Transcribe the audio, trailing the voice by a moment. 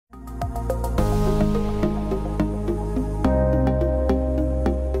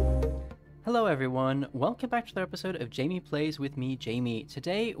Hello everyone, welcome back to the episode of Jamie Plays with me, Jamie.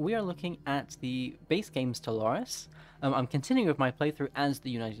 Today we are looking at the base game Stellaris. I'm continuing with my playthrough as the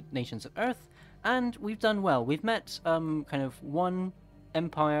United Nations of Earth, and we've done well. We've met kind of one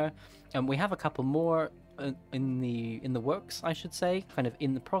empire, and we have a couple more in the works, I should say, kind of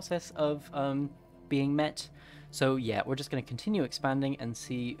in the process of being met. So yeah, we're just going to continue expanding and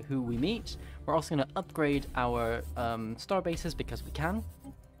see who we meet. We're also going to upgrade our star bases because we can.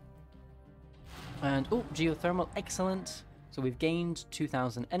 And, oh, geothermal, excellent. So we've gained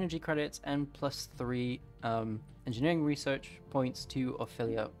 2,000 energy credits and plus 3 engineering research points to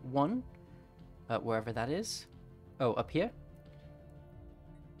Ophelia 1, wherever that is. Oh, up here.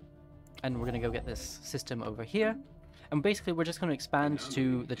 And we're going to go get this system over here. And basically we're just going to expand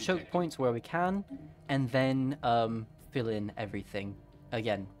to the choke points where we can, and then fill in everything,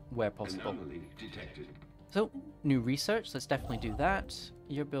 again, where possible. So, new research, let's definitely do that.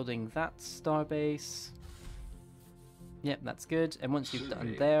 You're building that starbase. Yep, that's good. And once you've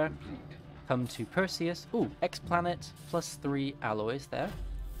done there, come to Perseus. Ooh, X-Planet, plus 3 alloys there.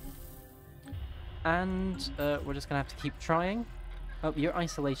 And we're just going to have to keep trying. Oh, you're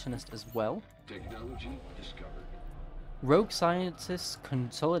isolationist as well. Technology discovered. Rogue scientist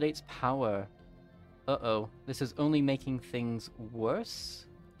consolidates power. Uh-oh, this is only making things worse.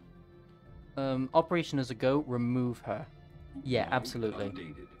 Operation as a go, remove her. Yeah, absolutely.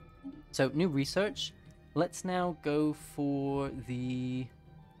 So, new research. Let's now go for the...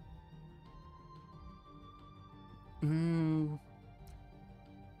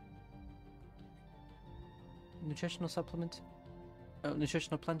 nutritional supplement? Oh,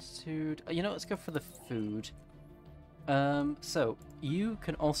 nutritional plentitude. You know, let's go for the food. So, you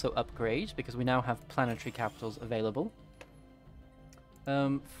can also upgrade, because we now have planetary capitals available.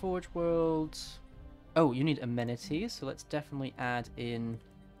 Forge World. Oh, you need amenities, so let's definitely add in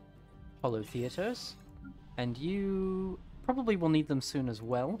Hollow Theaters. And you probably will need them soon as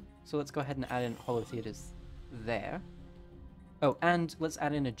well, so let's go ahead and add in Hollow Theaters there. Oh, and let's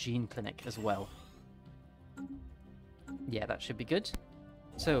add in a Gene Clinic as well. Yeah, that should be good.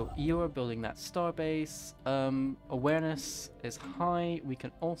 So, you are building that starbase. Awareness is high. We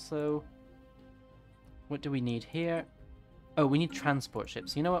can also... What do we need here? Oh, we need transport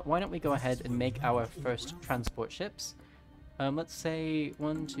ships. You know what? Why don't we go ahead and make our first transport ships? Let's say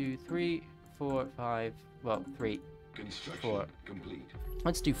 1, 2, 3, 4, 5... Well, 3, 4. Complete.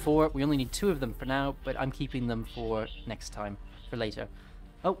 Let's do 4. We only need 2 of them for now, but I'm keeping them for next time, for later.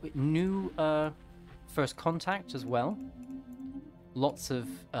 Oh, new first contact as well. Lots of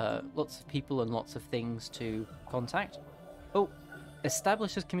people and lots of things to contact. Oh,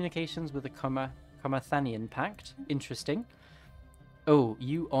 establishes communications with the Carmarthanian Pact. Interesting. Oh,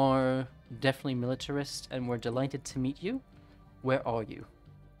 you are definitely militarist, and we're delighted to meet you. Where are you?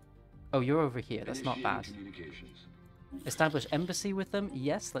 Oh, you're over here. That's not bad. Establish embassy with them.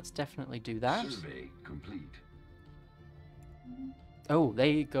 Yes, let's definitely do that. Survey complete. Oh,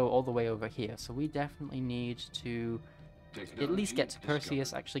 they go all the way over here, so we definitely need to at least get to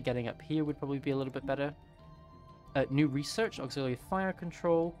Perseus. Actually, getting up here would probably be a little bit better. New research, auxiliary fire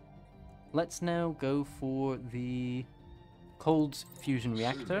control. Let's now go for the cold fusion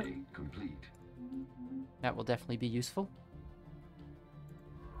reactor. Survey complete. That will definitely be useful.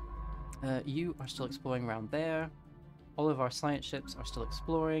 You are still exploring around there. All of our science ships are still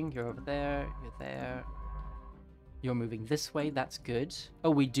exploring. You're over there. You're there. You're moving this way. That's good. Oh,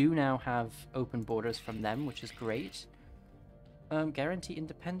 we do now have open borders from them, which is great. Guarantee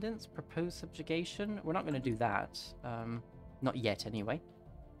independence. Propose subjugation. We're not going to do that. Not yet, anyway.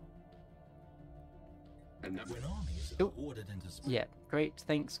 Oh, yeah, great,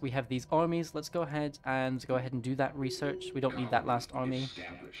 thanks. We have these armies. Let's go ahead and do that research. We don't need that last army.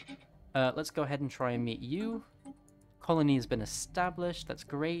 Let's go ahead and try and meet you. Colony has been established. That's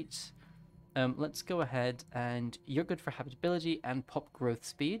great. Let's go ahead and you're good for habitability and pop growth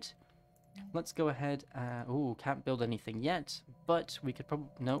speed. Let's go ahead. Ooh, can't build anything yet, but we could probably...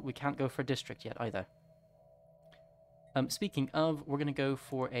 No, we can't go for a district yet either. Speaking of, we're going to go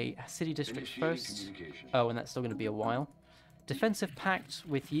for a city district first. Oh, and that's still going to be a while. Defensive pact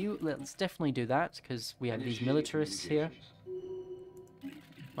with you. Let's definitely do that, because we have these militarists here.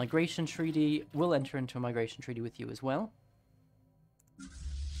 Migration treaty. We'll enter into a migration treaty with you as well.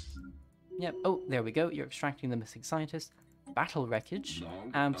 Yep. Oh, there we go. You're extracting the missing scientist. Battle wreckage.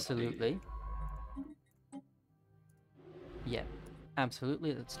 Absolutely. Yeah,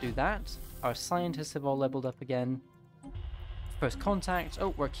 absolutely. Let's do that. Our scientists have all leveled up again. First contact.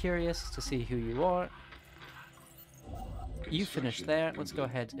 Oh, we're curious to see who you are. You finished there. Let's go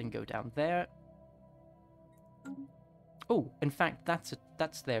ahead and go down there. Oh, in fact,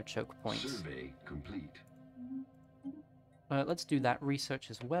 that's their choke point. Survey complete. Let's do that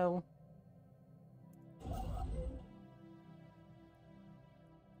research as well.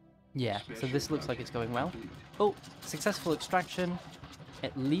 Yeah, so this looks like it's going well. Oh, successful extraction.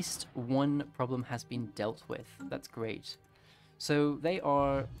 At least one problem has been dealt with. That's great. So they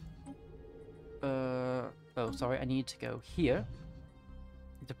are... oh, sorry, I need to go here.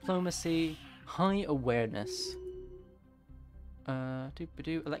 Diplomacy, high awareness.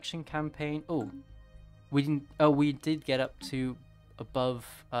 Election campaign. Oh, we didn't. Oh, we did get up to above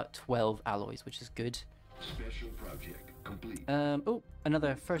 12 alloys, which is good. Special project complete. Oh,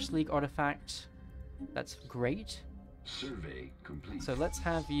 another First League artifact. That's great. Survey complete. So let's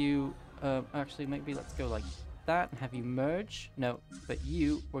have you. Actually, maybe let's go like that and have you merge. No, but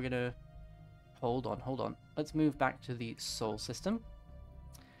we're gonna hold on. Let's move back to the Sol system.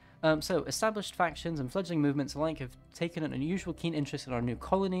 So, established factions and fledgling movements alike have taken an unusual keen interest in our new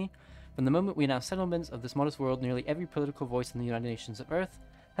colony. From the moment we announced settlements of this modest world, nearly every political voice in the United Nations of Earth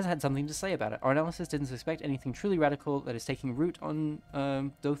has had something to say about it. Our analysis didn't suspect anything truly radical that is taking root on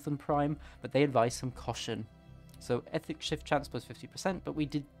Dothan Prime, but they advise some caution. So, ethics shift chance plus 50%, but we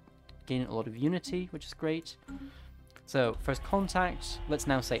did gain a lot of unity, which is great. So, first contact, let's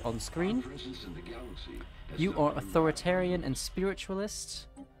now say on screen. You are authoritarian and spiritualist.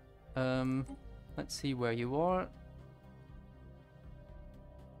 Let's see where you are.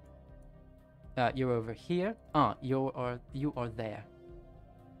 You're over here. Ah, you are there.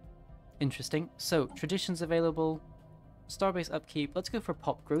 Interesting. So, traditions available. Starbase upkeep. Let's go for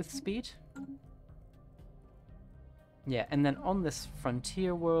pop growth speed. Yeah, and then on this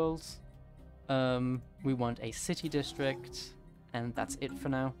frontier world, we want a city district, and that's it for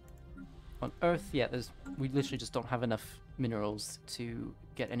now. On Earth, yeah, we literally just don't have enough minerals to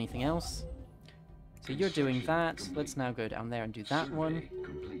get anything else. So you're doing that. Let's now go down there and do that one.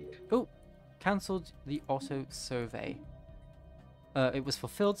 Oh, cancelled the auto survey. It was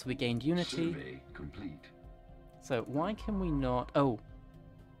fulfilled, so we gained unity. So why can we not... Oh,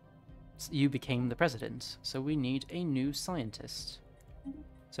 you became the president, so we need a new scientist.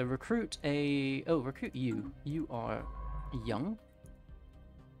 So recruit a... Oh, recruit you. You are young.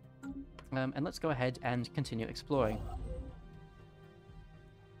 And let's go ahead and continue exploring.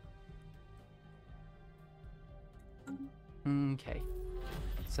 Okay.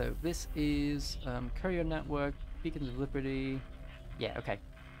 So this is Courier Network, Beacons of Liberty. Yeah, okay.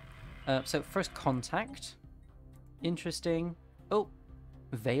 So first contact. Interesting. Oh,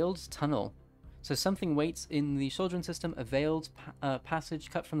 Veiled Tunnel. So something waits in the Children system, a veiled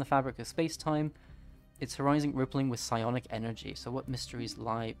passage cut from the fabric of space-time. Its horizon rippling with psionic energy. So what mysteries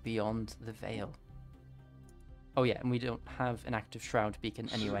lie beyond the veil? Oh yeah, and we don't have an active shroud beacon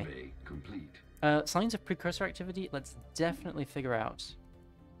anyway. Signs of precursor activity. Let's definitely figure out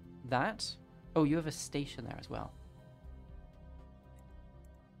that. Oh, you have a station there as well.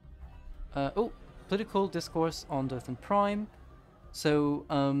 Oh, political discourse on Dothan Prime. So,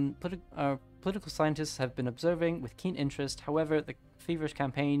 our political scientists have been observing with keen interest. However, the feverish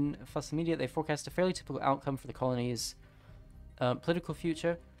campaign fuss media, they forecast a fairly typical outcome for the colony's political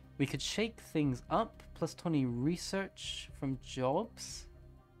future. We could shake things up. Plus 20 research from jobs.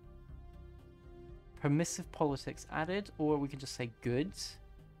 Permissive politics added, or we could just say goods.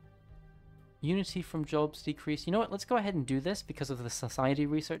 Unity from jobs decreased. You know what? Let's go ahead and do this because of the society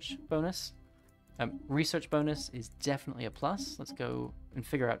research bonus. Research bonus is definitely a plus. Let's go and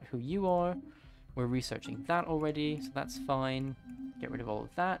figure out who you are. We're researching that already, so that's fine. Get rid of all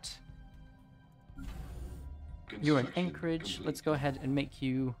of that. You're an anchorage. Let's go ahead and make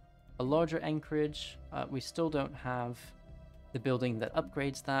you a larger anchorage. We still don't have the building that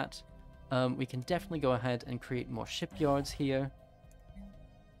upgrades that. We can definitely go ahead and create more shipyards here.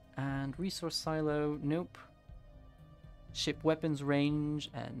 And resource silo, nope. Ship weapons range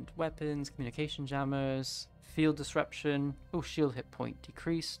and weapons, communication jammers, field disruption. Oh, shield hit point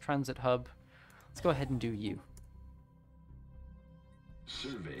decrease, transit hub. Let's go ahead and do you.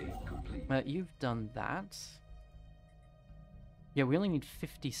 Survey complete. You've done that. Yeah, we only need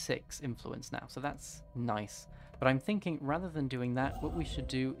 56 influence now, so that's nice. But I'm thinking, rather than doing that, what we should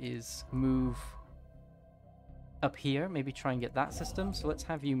do is move up here, maybe try and get that system. So let's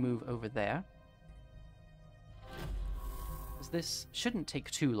have you move over there. This shouldn't take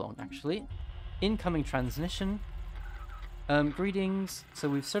too long, actually. Incoming transmission. Greetings. So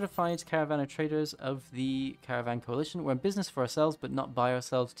we've certified caravan traders of the Caravan Coalition. We're in business for ourselves, but not by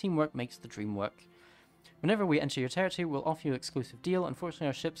ourselves. Teamwork makes the dream work. Whenever we enter your territory, we'll offer you an exclusive deal. Unfortunately,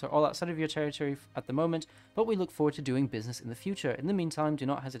 our ships are all outside of your territory at the moment, but we look forward to doing business in the future. In the meantime, do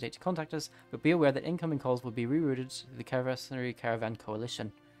not hesitate to contact us, but be aware that incoming calls will be rerouted to the Caravan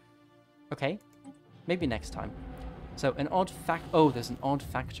Coalition. Okay, maybe next time. So an odd oh, there's an odd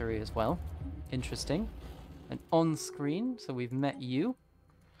factory as well. Interesting. And on screen, so we've met you.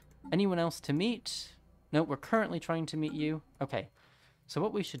 Anyone else to meet? No, we're currently trying to meet you. Okay. So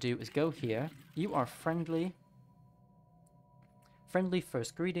what we should do is go here. You are friendly. Friendly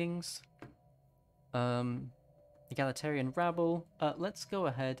first greetings. Egalitarian rabble. Let's go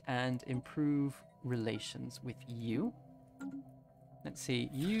ahead and improve relations with you. Let's see.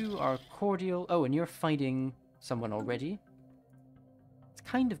 You are cordial. Oh, and you're fighting someone already. It's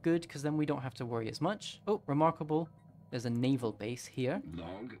kind of good because then we don't have to worry as much. Oh, remarkable. There's a naval base here.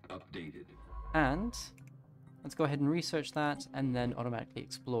 Log updated. And let's go ahead and research that and then automatically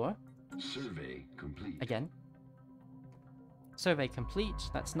explore. Survey complete. Again. Survey complete.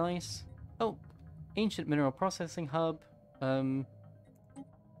 That's nice. Oh, ancient mineral processing hub.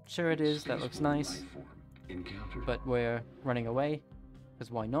 Sure it is. That looks nice. But we're running away.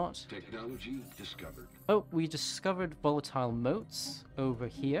 Because why not? Technology discovered. Oh, we discovered volatile motes over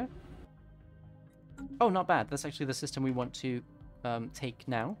here. Oh, not bad. That's actually the system we want to take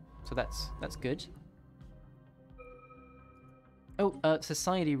now. So that's good. Oh,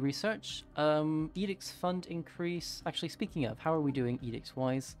 society research. Edicts fund increase. Actually, speaking of, how are we doing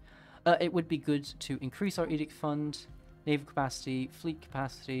edicts-wise? It would be good to increase our edict fund, naval capacity, fleet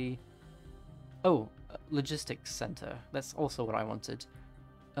capacity. Oh, logistics center. That's also what I wanted.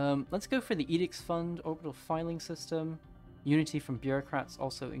 Let's go for the edicts fund, orbital filing system. Unity from bureaucrats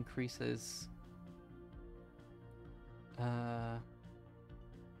also increases.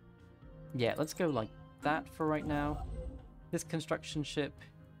 Yeah, let's go like that for right now. This construction ship,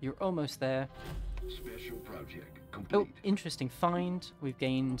 you're almost there. Special project complete. Oh, interesting find. We've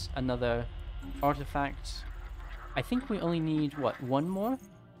gained another artifact. I think we only need, what, one more?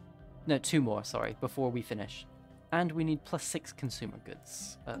 No, two more, sorry, before we finish. And we need +6 consumer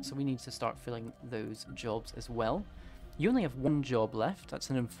goods. So we need to start filling those jobs as well. You only have one job left. That's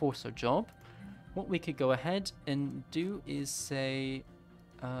an enforcer job. What we could go ahead and do is say...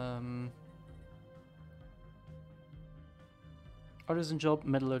 artisan job,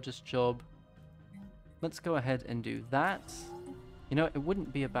 metallurgist job. Let's go ahead and do that. You know, it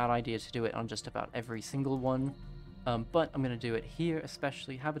wouldn't be a bad idea to do it on just about every single one. But I'm going to do it here,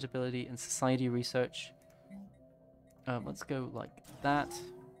 especially habitability and society research. Let's go like that.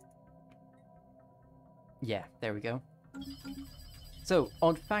 Yeah, there we go. So,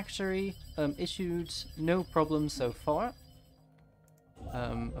 odd factory, issued, no problems so far.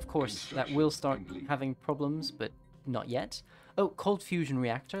 Of course, that will start having problems, but not yet. Oh, cold fusion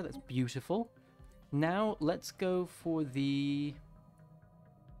reactor, that's beautiful. Now, let's go for the...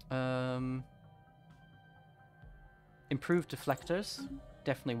 improved deflectors.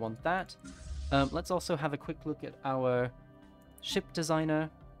 Definitely want that. Let's also have a quick look at our ship designer.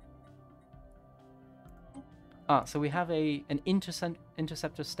 So we have an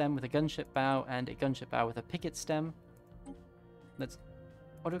interceptor stem with a gunship bow and a gunship bow with a picket stem. Let's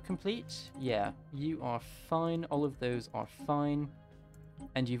autocomplete. Yeah, you are fine. All of those are fine.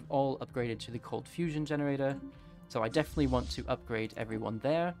 And you've all upgraded to the cold fusion generator. So I definitely want to upgrade everyone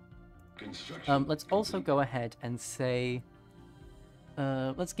there. Let's also go ahead and say...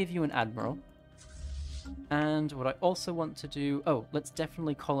 let's give you an admiral. And what I also want to do... Oh, let's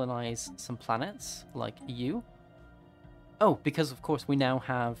definitely colonize some planets, like you. Oh, because of course we now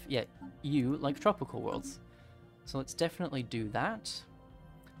have, yeah, you, like tropical worlds. So let's definitely do that.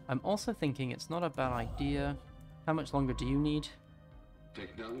 I'm also thinking it's not a bad idea. How much longer do you need?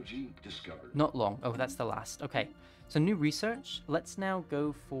 Technology discovered. Not long. Oh, that's the last. Okay. So new research. Let's now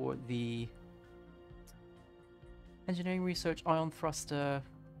go for the... engineering research, ion thruster...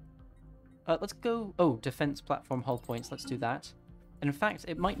 let's go... Oh, defense platform hull points. Let's do that. And in fact,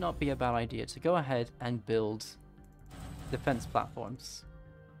 it might not be a bad idea to go ahead and build defense platforms.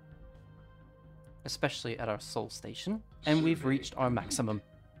 Especially at our Sol station. And we've reached our maximum,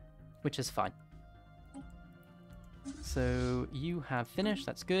 which is fine. So you have finished.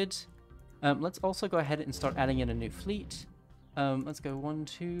 That's good. Let's also go ahead and start adding in a new fleet. Let's go 1,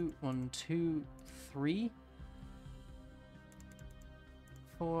 2, 1, 2, 3.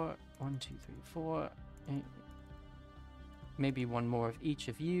 4, 1, 2, 3, 4. Maybe one more of each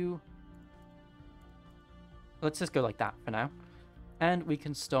of you. Let's just go like that for now. And we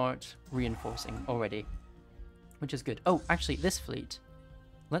can start reinforcing already, which is good. Oh, actually, this fleet.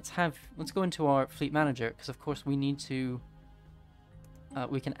 Let's go into our fleet manager, because of course we need to...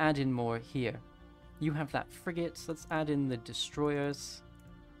 we can add in more here. You have that frigate. Let's add in the destroyers.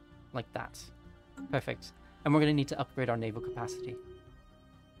 Like that. Perfect. And we're going to need to upgrade our naval capacity.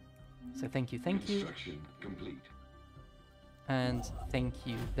 So thank you, thank you. Construction complete. And thank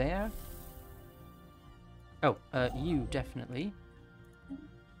you there. Oh, you definitely.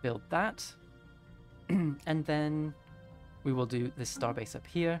 Build that. And then we will do this starbase up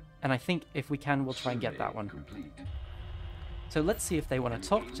here. And I think if we can, we'll try and get that one. Complete. So let's see if they want to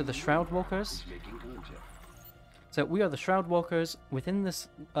talk to the Shroud Walkers. Making contact. So we are the Shroud Walkers. Within this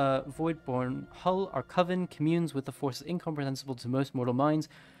void-born hull, our coven communes with the forces incomprehensible to most mortal minds.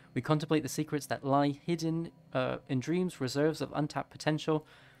 We contemplate the secrets that lie hidden in dreams, reserves of untapped potential.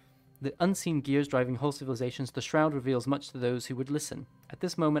 The unseen gears driving whole civilizations. The Shroud reveals much to those who would listen. At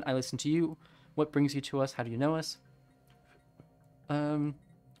this moment, I listen to you. What brings you to us? How do you know us?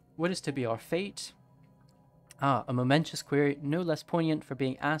 What is to be our fate? Ah, a momentous query, no less poignant for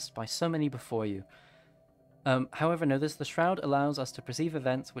being asked by so many before you. However, know this, the Shroud allows us to perceive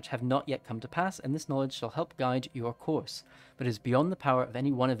events which have not yet come to pass, and this knowledge shall help guide your course, but is beyond the power of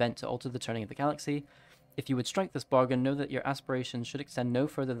any one event to alter the turning of the galaxy. If you would strike this bargain, know that your aspirations should extend no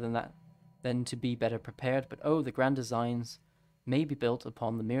further than that, than to be better prepared, but oh, the grand designs may be built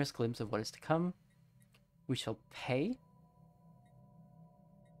upon the merest glimpse of what is to come. We shall pay.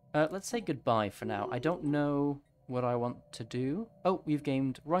 Let's say goodbye for now. I don't know what I want to do. Oh, we've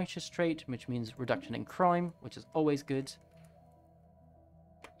gained righteous trait, which means reduction in crime, which is always good.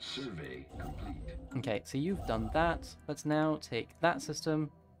 Survey complete. Okay, so you've done that. Let's now take that system.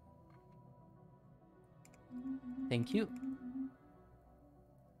 Thank you.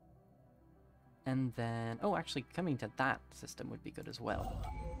 And then, oh, actually coming to that system would be good as well.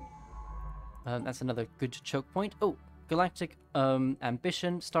 That's another good choke point. Oh, Galactic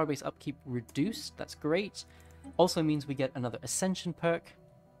ambition, starbase upkeep reduced. That's great. Also means we get another ascension perk.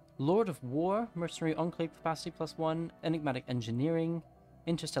 Lord of War, mercenary enclave capacity +1, enigmatic engineering,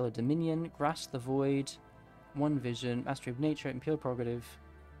 interstellar dominion, grasp the void, one vision, mastery of nature, imperial prerogative,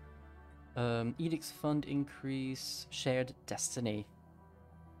 edicts fund increase, shared destiny,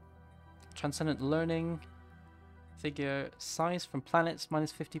 transcendent learning, figure size from planets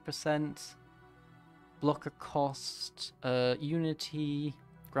 -50%. Blocker cost, Unity,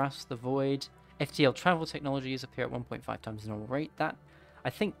 Grasp the Void, FTL travel technologies appear at 1.5 times the normal rate. That,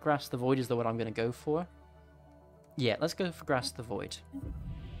 I think Grasp the Void is the one I'm going to go for. Yeah, let's go for Grasp the Void.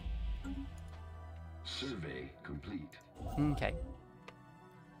 Survey complete. Okay.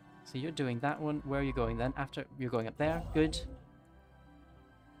 So you're doing that one. Where are you going then? After you're going up there. Good.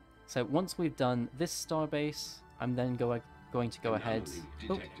 So once we've done this starbase, I'm then going to go ahead.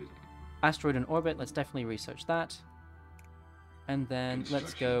 Oh. Asteroid in orbit, let's definitely research that. And then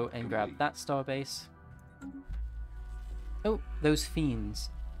let's go and grab that starbase. Oh, those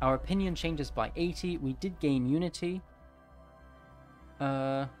fiends. Our opinion changes by 80. We did gain unity.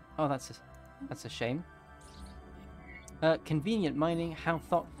 Oh, that's a shame. Convenient mining, how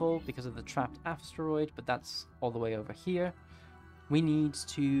thoughtful, because of the trapped asteroid, but that's all the way over here. We need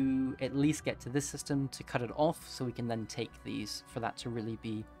to at least get to this system to cut it off, so we can then take these for that to really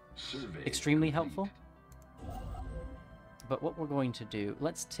be extremely helpful. But what we're going to do,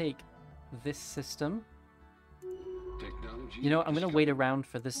 let's take this system. You know what, I'm going to wait around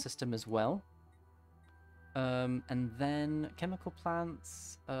for this system as well. And then chemical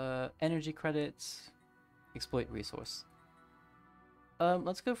plants, energy credits, exploit resource.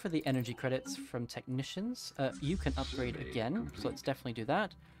 Let's go for the energy credits from technicians. You can upgrade again, so let's definitely do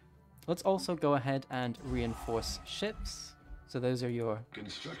that. Let's also go ahead and reinforce ships. So those are your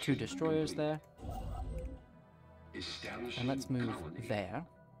 2 destroyers there. And let's move there.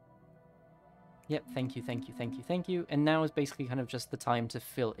 Yep, thank you, thank you, thank you, thank you. And now is basically kind of just the time to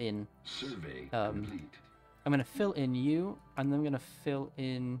fill in. I'm going to fill in you, and then I'm going to fill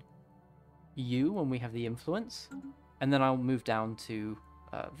in you when we have the influence. And then I'll move down to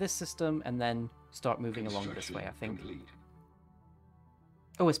this system, and then start moving along this way, I think.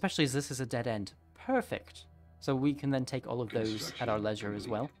 Oh, especially as this is a dead end. Perfect. So we can then take all of those at our leisure as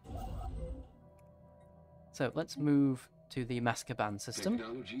well. So let's move to the Mascaban system.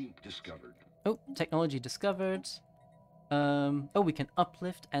 Technology discovered. Oh, technology discovered. Oh, we can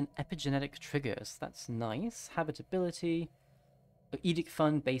uplift and epigenetic triggers. That's nice. Habitability. Edict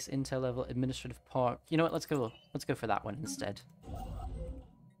fund, base intel level, administrative park. You know what? Let's go for that one instead.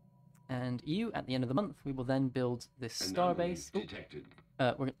 And you, at the end of the month, we will then build this starbase.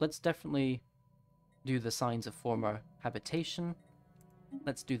 Let's definitely do the signs of former habitation.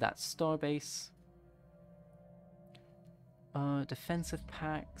 Let's do that starbase. Defensive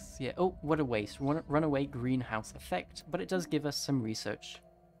packs. Yeah. Oh, what a waste. Runaway greenhouse effect, but it does give us some research,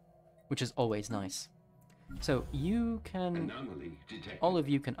 which is always nice. So you can, Anomaly detected. all of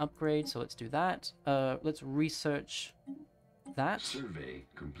you can upgrade, so let's do that. Let's research that. Survey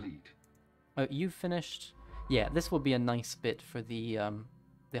complete. You've finished. Yeah, this will be a nice bit for the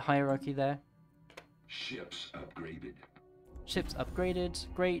hierarchy there. Ships upgraded. Ships upgraded,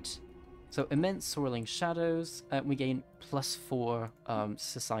 great. So immense swirling shadows. We gain +4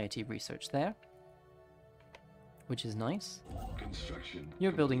 society research there, which is nice. Construction.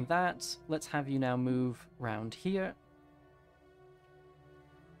 You're building complete. that. Let's have you now move round here.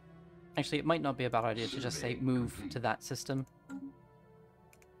 Actually, it might not be a bad idea to just say Survey move complete. to that system.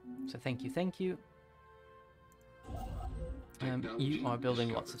 So thank you, thank you. You are building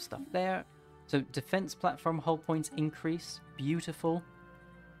lots of stuff there. So defense platform hull points increase. Beautiful.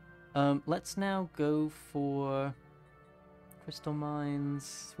 Let's now go for crystal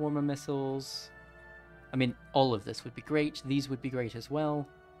mines, swarmer missiles. I mean, all of this would be great. These would be great as well.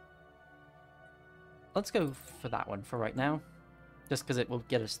 Let's go for that one for right now, just because it will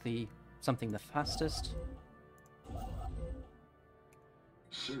get us something the fastest.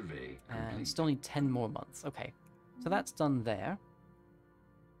 Survey And complete. still need 10 more months. Okay, so that's done there.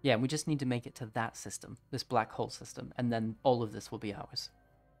 Yeah, we just need to make it to that system, this black hole system, and then all of this will be ours.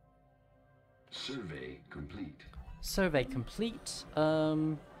 Survey complete. Survey complete.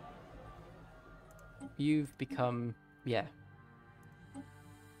 You've become, yeah.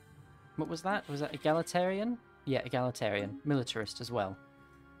 What was that? Was that egalitarian? Yeah, egalitarian. Militarist as well.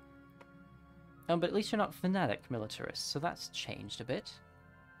 But at least you're not fanatic militarist, so that's changed a bit.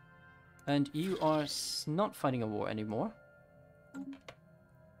 And you are not fighting a war anymore.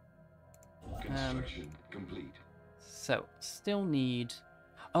 Construction complete. So, still need...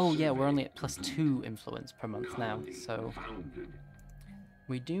 Oh yeah, we're only at +2 influence per month now, Colony so... founded.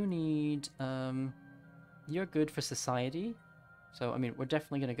 We do need... You're good for society. So, I mean, we're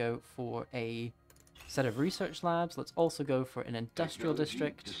definitely going to go for a set of research labs. Let's also go for an industrial Technology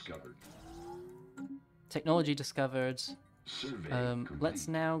district. discovered. Technology discovered. Survey Let's complete.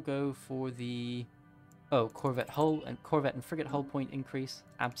 now go for the... Oh, Corvette and frigate hull point increase.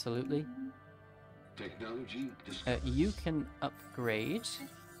 Absolutely. Technology discovered. You can upgrade.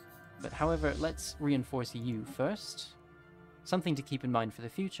 But however, let's reinforce you first. Something to keep in mind for the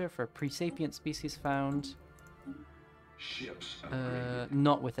future for a pre-sapient species found. Ships upgraded.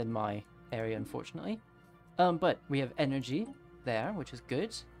 Not within my area, unfortunately. But we have energy there, which is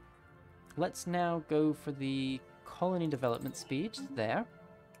good. Let's now go for the colony development speed there.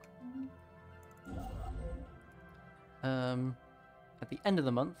 At the end of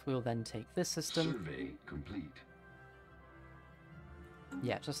the month, we'll then take this system. Survey complete.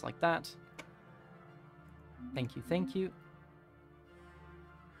 Yeah, just like that. Thank you, thank you.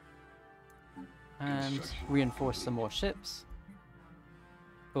 And Construction reinforce some more ships.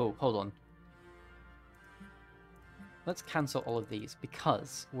 Oh, hold on. Let's cancel all of these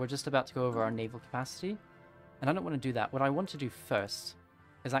because we're just about to go over our naval capacity. And I don't want to do that. What I want to do first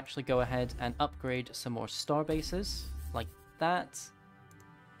is actually go ahead and upgrade some more star bases like that.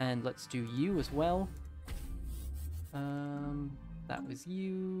 And let's do you as well. That was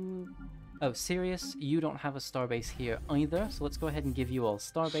you. Oh, Sirius, you don't have a starbase here either, so let's go ahead and give you all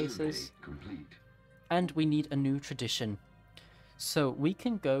starbases. Survey complete. And we need a new tradition. So we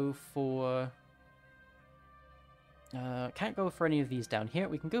can go for... can't go for any of these down here.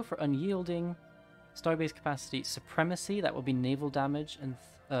 We can go for unyielding, starbase capacity, supremacy, that will be naval damage, and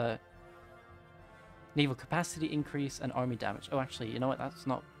naval capacity increase and army damage. Oh, actually, you know what? That's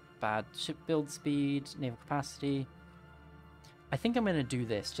not bad. Ship build speed, naval capacity. I think I'm going to do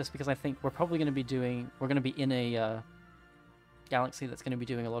this just because I think we're probably going to be we're going to be in a galaxy that's going to be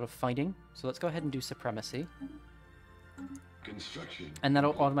doing a lot of fighting. So let's go ahead and do supremacy. Construction. And that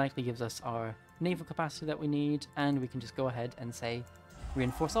automatically gives us our naval capacity that we need, and we can just go ahead and say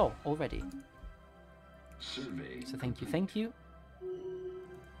reinforce all already. Survey. So thank you, thank you.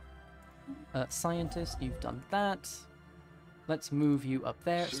 Scientist, you've done that. Let's move you up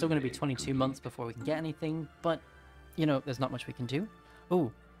there. It's still going to be 22 months before we can get anything, but, you know, there's not much we can do.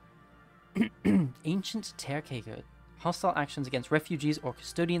 Oh. Ancient Caretaker. Hostile actions against refugees or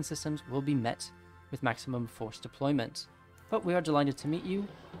custodian systems will be met with maximum force deployment. But we are delighted to meet you.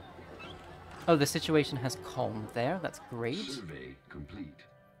 Oh, the situation has calmed there. That's great. Survey complete.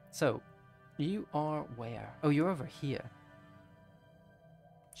 So, you are where? Oh, you're over here.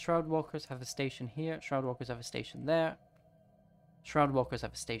 Shroud Walkers have a station here. Shroud Walkers have a station there. Shroud Walkers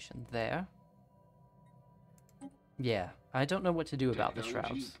have a station there. Yeah, I don't know what to do about the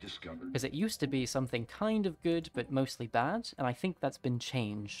Technology Shrouds. discovered. Because it used to be something kind of good, but mostly bad, and I think that's been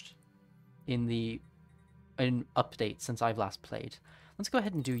changed in updates since I've last played. Let's go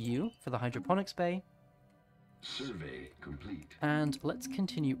ahead and do you for the hydroponics bay. Survey complete. And let's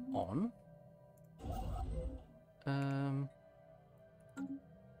continue on.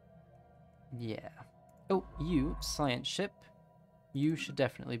 Yeah. Oh, you, science ship. You should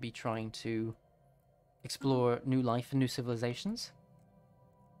definitely be trying to explore new life and new civilizations.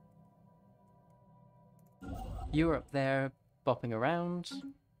 You're up there, bopping around.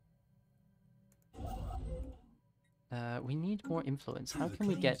 We need more influence. How can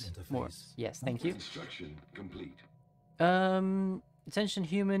we get more? Yes, thank you. Construction complete. Attention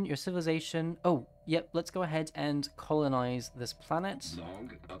human, your civilization. Oh, yep, let's go ahead and colonize this planet.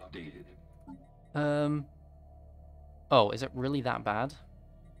 Log updated. Oh, is it really that bad?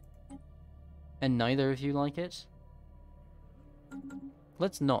 And neither of you like it?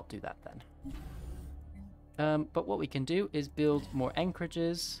 Let's not do that then. But what we can do is build more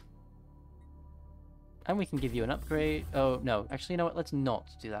anchorages. And we can give you an upgrade. Oh, no. Actually, you know what? Let's not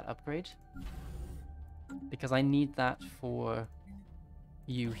do that upgrade. Because I need that for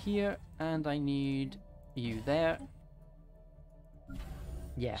you here, and I need you there.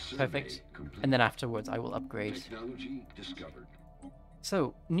 Yeah, perfect. And then afterwards I will upgrade. Technology discovered.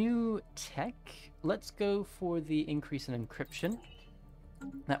 So, new tech. Let's go for the increase in encryption.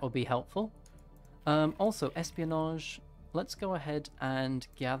 That will be helpful. Also, espionage. Let's go ahead and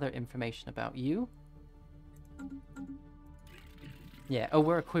gather information about you. Yeah, oh,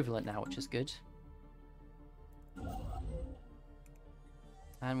 we're equivalent now, which is good.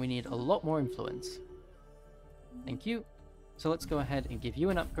 And we need a lot more influence. Thank you. So let's go ahead and give you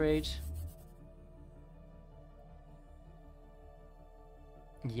an upgrade.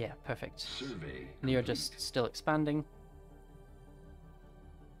 Yeah, perfect. Survey And you're complete. just still expanding.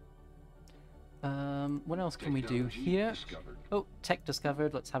 What else can we do Technology here? discovered. Oh, tech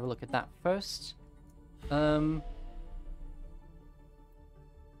discovered. Let's have a look at that first.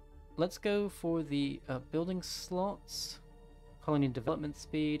 Let's go for the building slots, colony development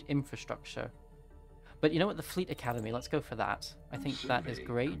speed, infrastructure. But you know what? The Fleet Academy. Let's go for that. I think that is Survey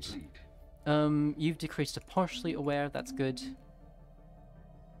great. complete. You've decreased to partially aware. That's good.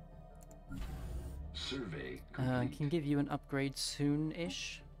 Survey complete. Can give you an upgrade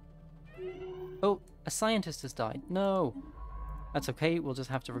soon-ish. Oh, a scientist has died. No. That's okay. We'll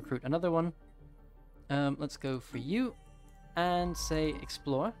just have to recruit another one. Let's go for you and say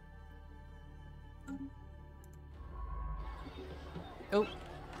explore. Oh,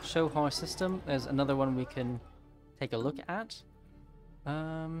 show horror system. There's another one we can take a look at.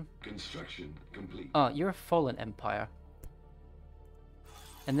 Construction complete. Ah, you're a fallen empire.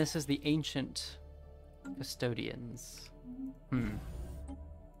 And this is the ancient custodians.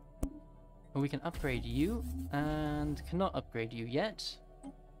 Well, we can upgrade you, and cannot upgrade you yet.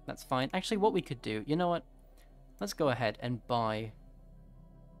 That's fine. Actually, what we could do, you know what? Let's go ahead and buy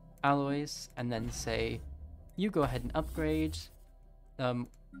alloys, and then say, you go ahead and upgrade.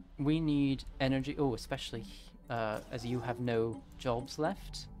 We need energy. Oh, especially as you have no jobs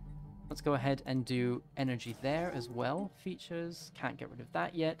left. Let's go ahead and do energy there as well. Features, can't get rid of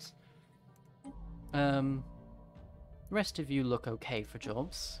that yet. Rest of you look okay for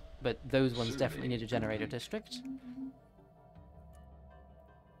jobs, but those ones definitely need a generator district.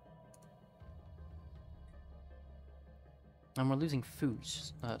 And we're losing food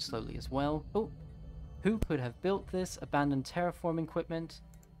slowly as well. Oh, who could have built this? Abandoned terraforming equipment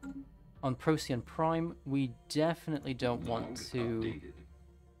on Procyon Prime. We definitely don't want to Updated.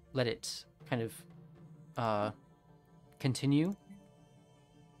 let it kind of continue.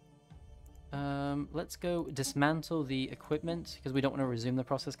 Let's go dismantle the equipment because we don't want to resume the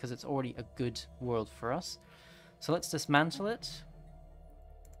process because it's already a good world for us. So let's dismantle it.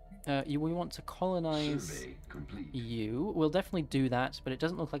 We want to colonize Survey complete. you. We'll definitely do that, but it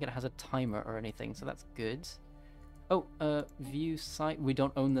doesn't look like it has a timer or anything, so that's good. Oh, view site. We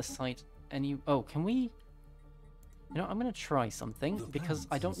don't own the site any. Oh, can we? You know, I'm going to try something because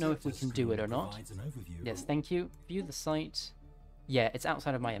I don't know if we can do it or not. Yes, thank you. View the site. Yeah, it's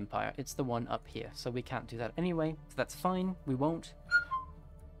outside of my empire. It's the one up here, so we can't do that anyway. So that's fine. We won't.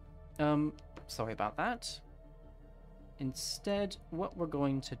 Sorry about that. Instead, what we're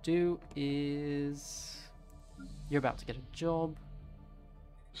going to do is... You're about to get a job.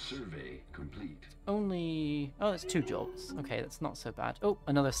 Survey complete. Only... Oh, that's 2 jobs. Okay, that's not so bad. Oh,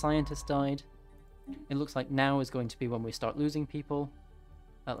 another scientist died. It looks like now is going to be when we start losing people.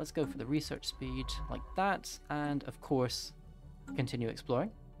 Let's go for the research speed like that. And, of course, continue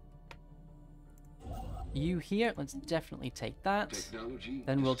exploring. You here, let's definitely take that. Technology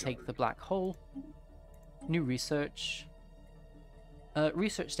Then we'll discovered. take the black hole. New research.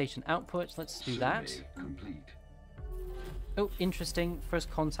 Research station output, let's do that. Survey complete. Oh, interesting. First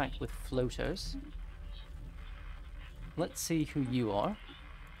contact with floaters. let's see who you are.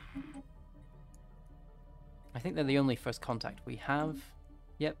 I think they're the only first contact we have.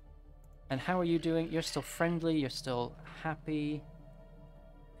 Yep. And how are you doing? You're still friendly, you're still happy.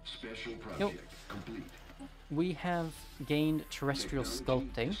 Special project complete. We have gained terrestrial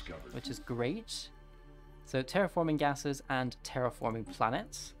sculpting, which is great. So terraforming gases and terraforming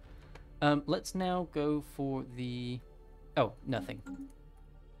planets. Let's now go for the... Oh, nothing.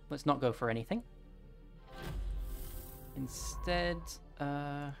 Let's not go for anything. Instead,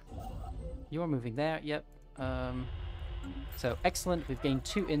 you're moving there, yep. So excellent, we've gained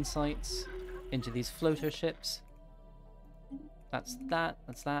 2 insights into these floater ships. That's that,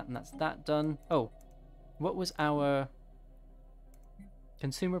 and that's that done. Oh, what was our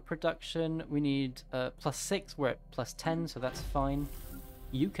consumer production? We need +6, we're at +10, so that's fine.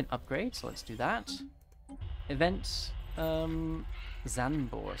 You can upgrade, so let's do that. Event,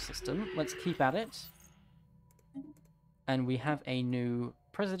 Zanbor system, let's keep at it. And we have a new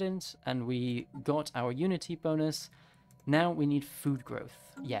president, and we got our unity bonus. Now we need food growth.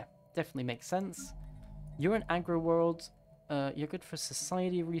 Yeah, definitely makes sense. You're an agro world. You're good for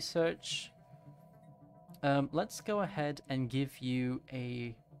society research. Let's go ahead and give you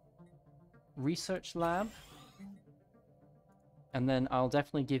a research lab. And then I'll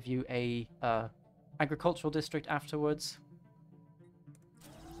definitely give you a agricultural district afterwards.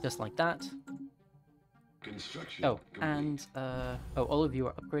 Just like that. Construction Oh, complete. and oh, all of you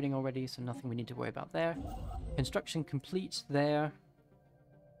are upgrading already, so nothing we need to worry about there. Construction complete there.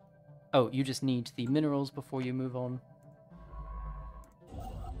 Oh, you just need the minerals before you move on.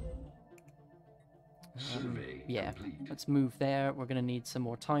 Survey Yeah, complete. let's move there. We're going to need some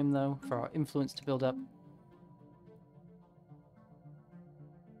more time, though, for our influence to build up.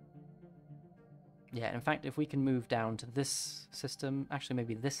 Yeah, in fact, if we can move down to this system, actually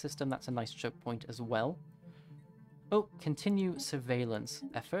maybe this system, that's a nice choke point as well. Oh, continue surveillance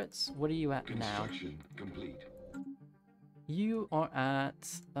efforts. What are you at now? Construction complete. You are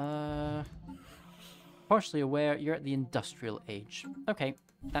at, partially aware, you're at the industrial age. Okay,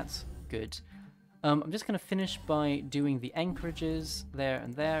 that's good. I'm just going to finish by doing the anchorages there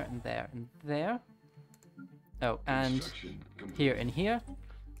and there and there and there. Oh, and Construction complete. here and here.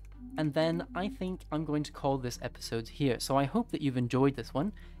 And then I think I'm going to call this episode here. So I hope that you've enjoyed this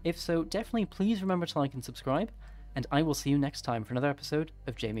one. If so, definitely please remember to like and subscribe. And I will see you next time for another episode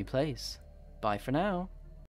of Jamie Plays. Bye for now.